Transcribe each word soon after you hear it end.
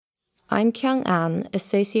I'm Kyung An,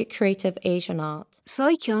 Associate Creative Asian Art.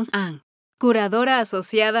 Soy Kyung An, curadora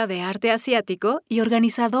asociada de arte asiático y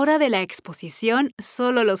organizadora de la exposición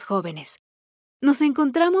Solo los jóvenes. Nos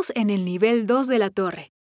encontramos en el nivel 2 de la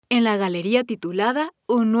torre, en la galería titulada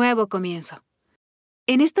Un nuevo comienzo.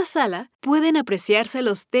 En esta sala pueden apreciarse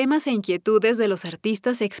los temas e inquietudes de los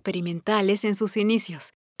artistas experimentales en sus inicios.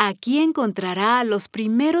 Aquí encontrará a los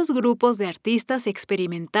primeros grupos de artistas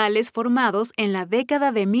experimentales formados en la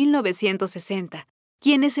década de 1960,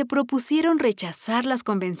 quienes se propusieron rechazar las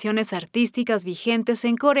convenciones artísticas vigentes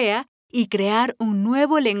en Corea y crear un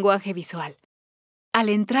nuevo lenguaje visual. Al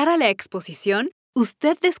entrar a la exposición,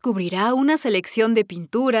 usted descubrirá una selección de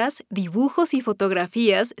pinturas, dibujos y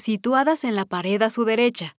fotografías situadas en la pared a su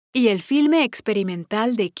derecha y el filme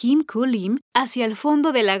experimental de Kim Kulim hacia el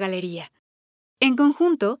fondo de la galería. En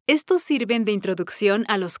conjunto, estos sirven de introducción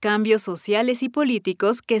a los cambios sociales y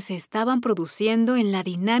políticos que se estaban produciendo en la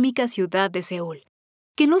dinámica ciudad de Seúl,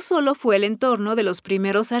 que no solo fue el entorno de los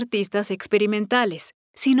primeros artistas experimentales,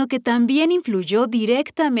 sino que también influyó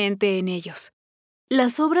directamente en ellos.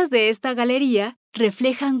 Las obras de esta galería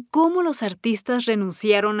reflejan cómo los artistas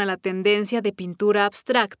renunciaron a la tendencia de pintura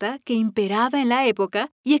abstracta que imperaba en la época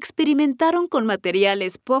y experimentaron con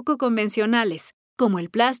materiales poco convencionales, como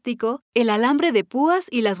el plástico, el alambre de púas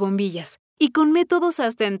y las bombillas, y con métodos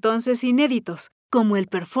hasta entonces inéditos, como el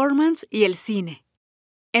performance y el cine.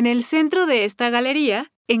 En el centro de esta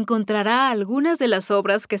galería encontrará algunas de las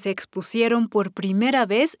obras que se expusieron por primera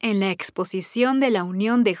vez en la exposición de la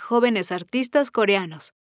Unión de Jóvenes Artistas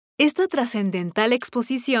Coreanos. Esta trascendental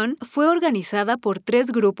exposición fue organizada por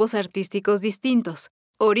 3 grupos artísticos distintos: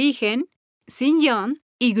 Origen, Sinjeon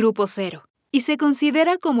y Grupo Zero, y se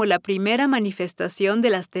considera como la primera manifestación de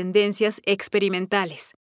las tendencias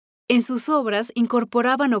experimentales. En sus obras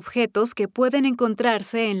incorporaban objetos que pueden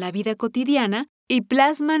encontrarse en la vida cotidiana y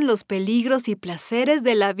plasman los peligros y placeres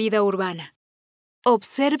de la vida urbana.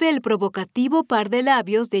 Observe el provocativo par de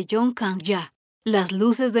labios de Jung Kangja, las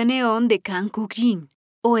luces de neón de Kang Kukjin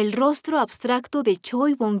o el rostro abstracto de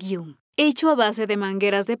Choi Boonghyun, hecho a base de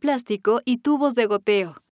mangueras de plástico y tubos de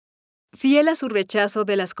goteo. Fiel a su rechazo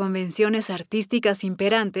de las convenciones artísticas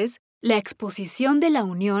imperantes, la exposición de la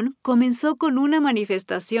Unión comenzó con una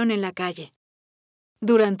manifestación en la calle.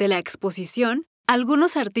 Durante la exposición,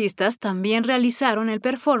 algunos artistas también realizaron el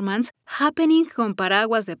performance Happening con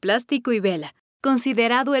paraguas de plástico y vela,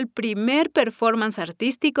 considerado el primer performance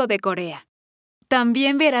artístico de Corea.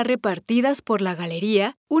 También verá repartidas por la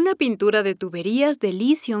galería una pintura de tuberías de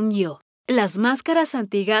Lee Seung Jio, las máscaras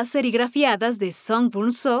antigas serigrafiadas de Song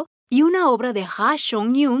Burnsoo y una obra de Ha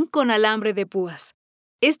Chong-Hyun con alambre de púas.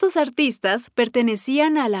 Estos artistas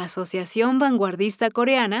pertenecían a la Asociación Vanguardista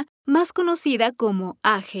Coreana, más conocida como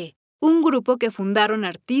AG, un grupo que fundaron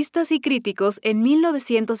artistas y críticos en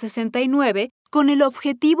 1969 con el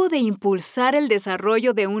objetivo de impulsar el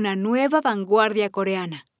desarrollo de una nueva vanguardia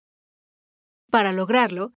coreana. Para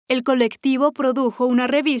lograrlo, el colectivo produjo una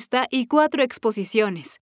revista y 4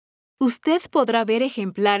 exposiciones. Usted podrá ver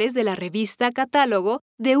ejemplares de la revista-catálogo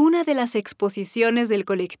de una de las exposiciones del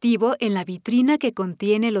colectivo en la vitrina que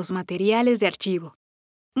contiene los materiales de archivo.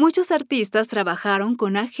 Muchos artistas trabajaron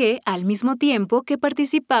con AG al mismo tiempo que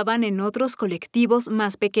participaban en otros colectivos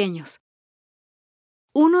más pequeños.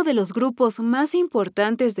 Uno de los grupos más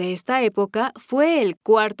importantes de esta época fue el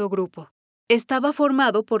cuarto grupo. Estaba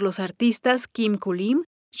formado por los artistas Kim Kulim,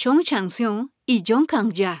 Jung Kangja y Jung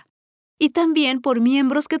Kangja, y también por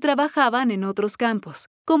miembros que trabajaban en otros campos,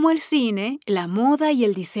 como el cine, la moda y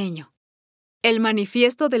el diseño. El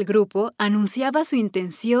manifiesto del grupo anunciaba su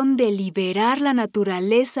intención de liberar la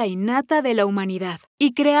naturaleza innata de la humanidad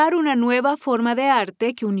y crear una nueva forma de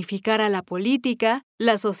arte que unificara la política,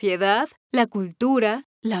 la sociedad, la cultura,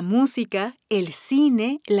 la música, el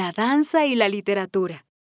cine, la danza y la literatura.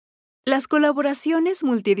 Las colaboraciones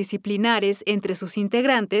multidisciplinares entre sus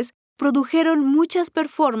integrantes produjeron muchas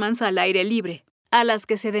performances al aire libre, a las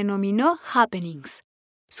que se denominó happenings.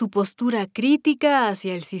 Su postura crítica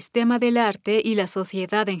hacia el sistema del arte y la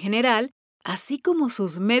sociedad en general, así como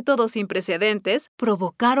sus métodos sin precedentes,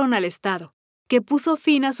 provocaron al Estado, que puso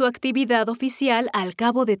fin a su actividad oficial al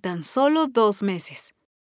cabo de tan solo 2 meses.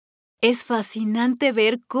 Es fascinante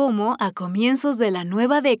ver cómo, a comienzos de la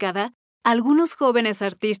nueva década, algunos jóvenes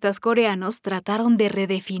artistas coreanos trataron de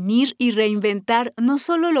redefinir y reinventar no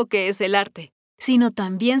solo lo que es el arte, sino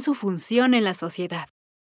también su función en la sociedad.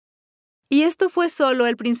 Y esto fue solo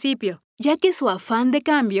el principio, ya que su afán de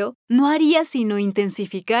cambio no haría sino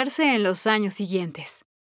intensificarse en los años siguientes.